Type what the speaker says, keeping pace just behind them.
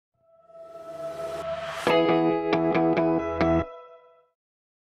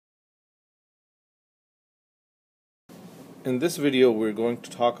In this video we're going to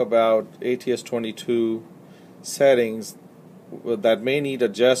talk about ATS-22 settings that may need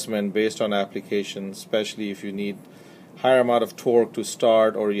adjustment based on application, especially if you need higher amount of torque to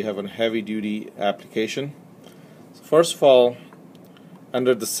start or you have a heavy duty application. So first of all,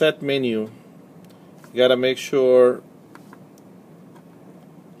 under the set menu you got to make sure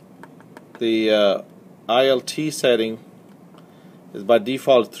the ILT setting is by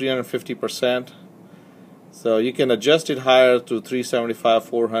default 350%. So you can adjust it higher to 375,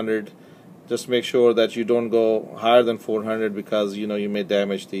 400. Just make sure that you don't go higher than 400 because you may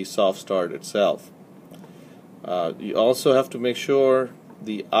damage the soft start itself. You also have to make sure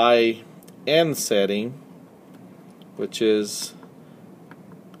the IN setting, which is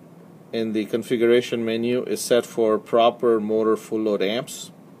in the configuration menu, is set for proper motor full load amps.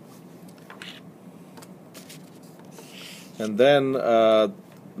 And then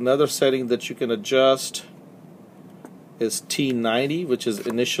another setting that you can adjust is T90, which is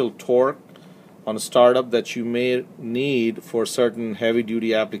initial torque on startup that you may need for certain heavy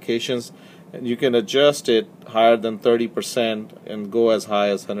duty applications, and you can adjust it higher than 30% and go as high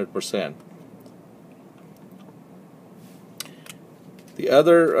as 100%. The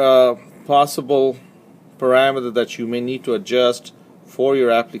other possible parameter that you may need to adjust for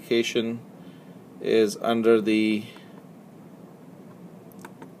your application is under the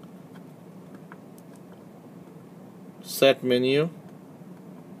set menu.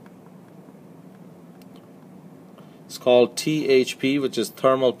 It's called THP, which is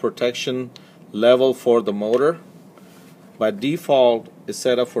thermal protection level for the motor. By default is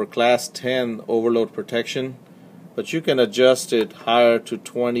set up for class 10 overload protection, but you can adjust it higher to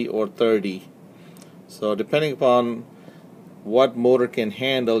 20 or 30. So depending upon what motor can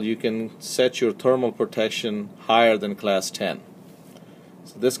handle, you can set your thermal protection higher than class 10.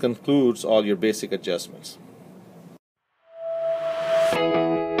 So this concludes all your basic adjustments.